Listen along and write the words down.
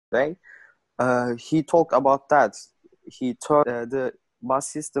day. He talked about that. He thought the bus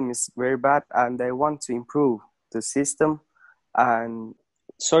system is very bad and they want to improve the system. And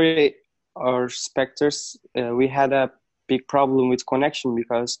sorry, our spectators, we had a big problem with connection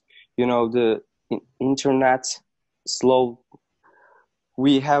because, the internet slow.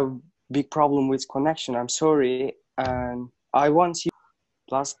 We have big problem with connection. I'm sorry. And I want you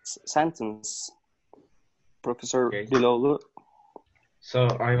last sentence, Professor Okay. Biloğlu. So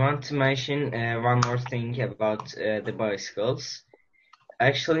I want to mention one more thing about the bicycles.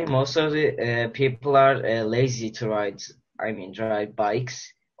 Actually, most of the people are lazy to drive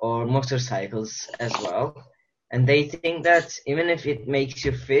bikes or motorcycles as well. And they think that even if it makes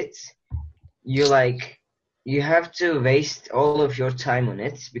you fit, you have to waste all of your time on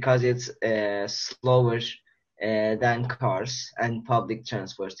it because it's slower than cars and public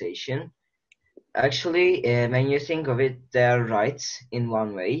transportation. Actually, when you think of it, they are right in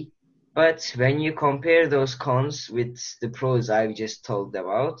one way. But when you compare those cons with the pros I've just talked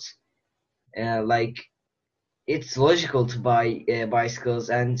about, like it's logical to buy bicycles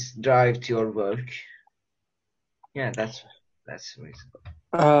and drive to your work. Yeah, that's the reason.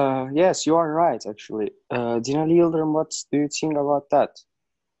 Yes, you are right, actually. Dinali Yıldırım, what do you think about that?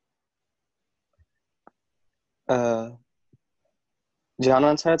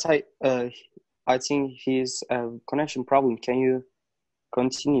 Canan Taratay, I think he's a connection problem. Can you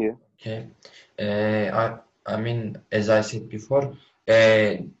continue? Okay. I mean, as I said before,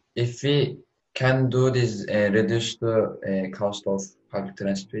 if we can do this, reduce the cost of public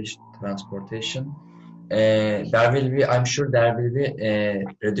transportation, I'm sure there will be a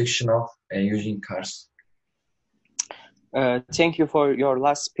reduction of using cars. Thank you for your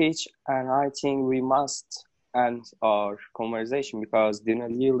last speech, and I think we must end our conversation because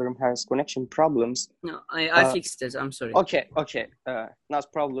Dinali Yıldırım has connection problems. No, I fixed it. I'm sorry. Okay.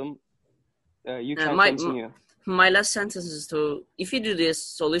 Not problem. You can continue. My last sentence is if you do these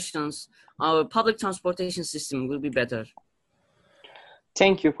solutions, our public transportation system will be better.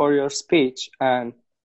 Thank you for your speech, and